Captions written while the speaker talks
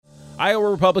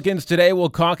Iowa Republicans today will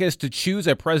caucus to choose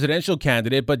a presidential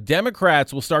candidate, but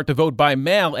Democrats will start to vote by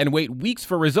mail and wait weeks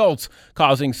for results,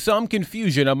 causing some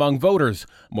confusion among voters.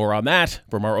 More on that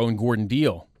from our own Gordon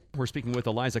Deal. We're speaking with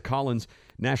Eliza Collins,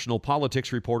 national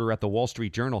politics reporter at the Wall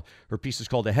Street Journal. Her piece is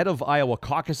called Ahead of Iowa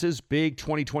Caucuses, Big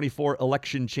 2024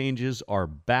 Election Changes Are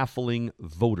Baffling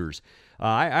Voters.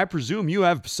 I presume you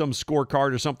have some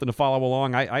scorecard or something to follow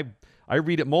along. I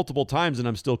read it multiple times and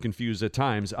I'm still confused at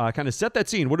times. Kind of set that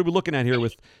scene. What are we looking at here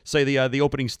with, say, the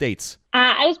opening states?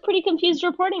 I was pretty confused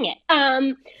reporting it.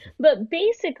 But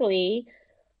basically,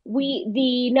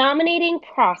 the nominating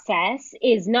process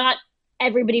is not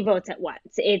everybody votes at once.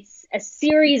 It's a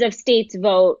series of states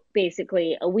vote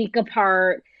basically a week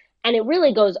apart, and it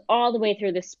really goes all the way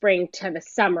through the spring to the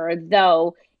summer,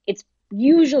 though it's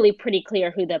usually pretty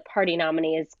clear who the party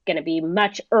nominee is going to be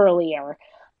much earlier.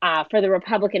 For the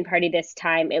Republican Party this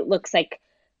time, it looks like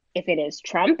if it is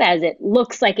Trump, as it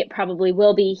looks like it probably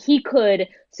will be, he could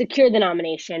secure the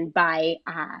nomination by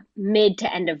mid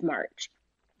to end of March.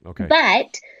 Okay.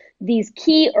 But these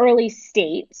key early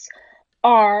states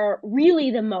are really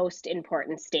the most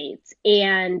important states.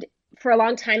 And for a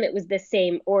long time, it was the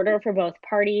same order for both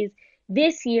parties.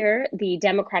 This year, the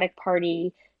Democratic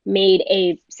Party made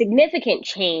a significant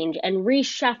change and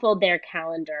reshuffled their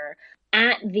calendar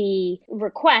at the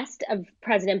request of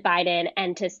President Biden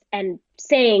and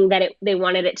saying that they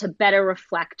wanted it to better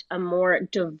reflect a more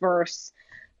diverse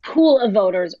pool of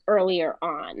voters earlier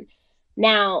on.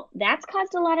 Now, that's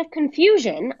caused a lot of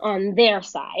confusion on their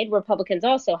side. Republicans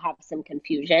also have some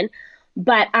confusion.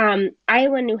 But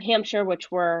Iowa and New Hampshire,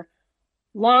 which were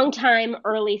longtime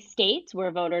early states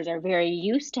where voters are very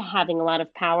used to having a lot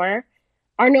of power,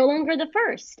 are no longer the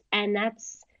first. And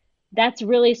that's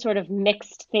really sort of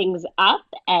mixed things up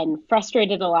and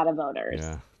frustrated a lot of voters.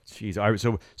 Yeah, geez.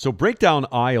 So break down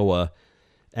Iowa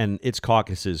and its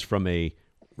caucuses from a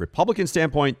Republican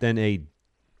standpoint, then a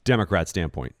Democrat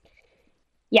standpoint.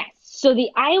 Yes. So the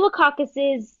Iowa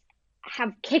caucuses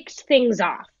have kicked things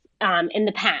off in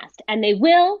the past, and they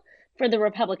will for the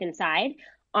Republican side.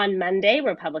 On Monday,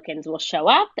 Republicans will show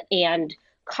up and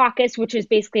caucus, which is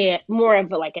basically more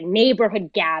of like a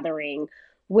neighborhood gathering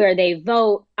where they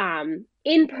vote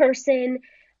in person,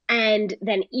 and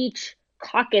then each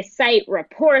caucus site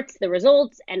reports the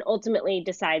results and ultimately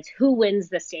decides who wins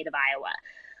the state of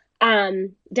Iowa.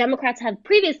 Democrats have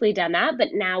previously done that,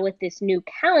 but now with this new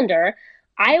calendar,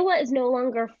 Iowa is no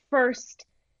longer first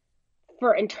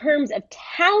in terms of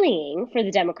tallying for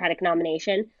the Democratic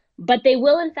nomination, but they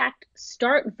will in fact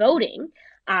start voting.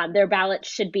 Their ballots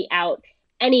should be out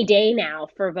any day now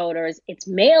for voters. It's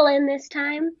mail-in this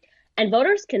time, and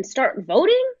voters can start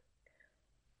voting.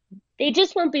 They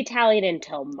just won't be tallied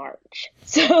until March.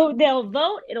 So they'll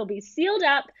vote, it'll be sealed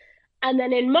up, and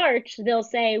then in March, they'll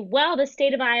say, well, the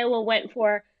state of Iowa went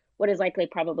for what is likely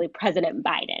probably President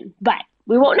Biden. But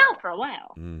we won't know for a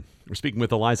while. We're speaking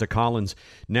with Eliza Collins,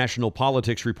 national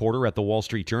politics reporter at the Wall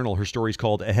Street Journal. Her story's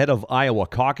called Ahead of Iowa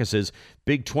Caucuses,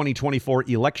 Big 2024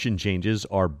 Election Changes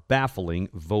Are Baffling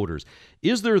Voters.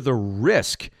 Is there the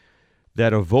risk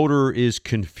that a voter is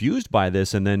confused by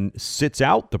this and then sits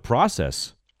out the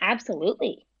process?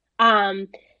 Absolutely.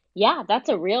 Yeah, that's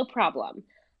a real problem,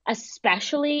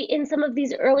 especially in some of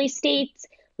these early states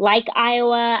like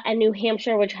Iowa and New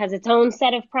Hampshire, which has its own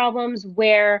set of problems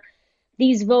where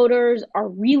these voters are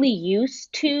really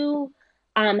used to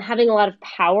having a lot of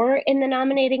power in the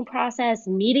nominating process,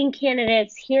 meeting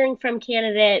candidates, hearing from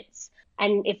candidates.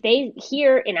 And if they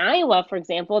hear in Iowa, for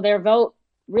example, their vote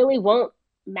really won't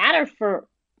matter for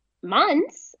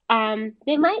months,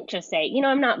 they might just say,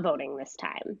 I'm not voting this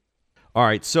time. All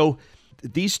right. So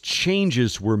these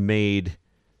changes were made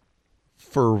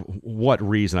for what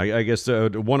reason? I guess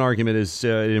one argument is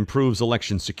it improves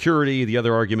election security. The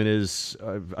other argument is,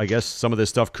 I guess, some of this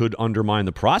stuff could undermine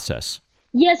the process.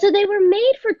 Yeah, so they were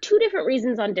made for two different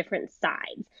reasons on different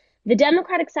sides. The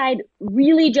Democratic side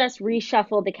really just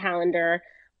reshuffled the calendar,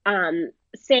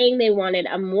 saying they wanted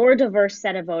a more diverse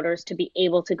set of voters to be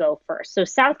able to go first. So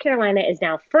South Carolina is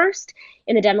now first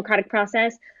in the Democratic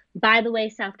process. By the way,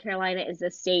 South Carolina is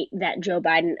the state that Joe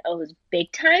Biden owes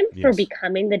big time for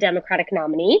becoming the Democratic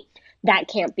nominee. That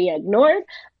can't be ignored.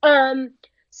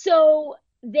 So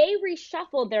they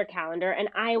reshuffled their calendar, and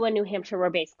Iowa and New Hampshire were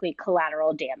basically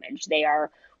collateral damage. They are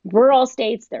rural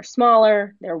states. They're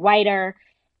smaller. They're whiter.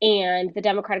 And the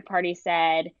Democratic Party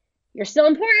said, you're still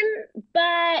important,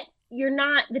 but you're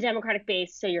not the Democratic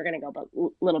base, so you're going to go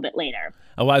a little bit later.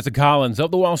 Eliza Collins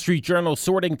of the Wall Street Journal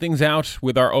sorting things out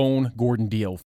with our own Gordon Deal.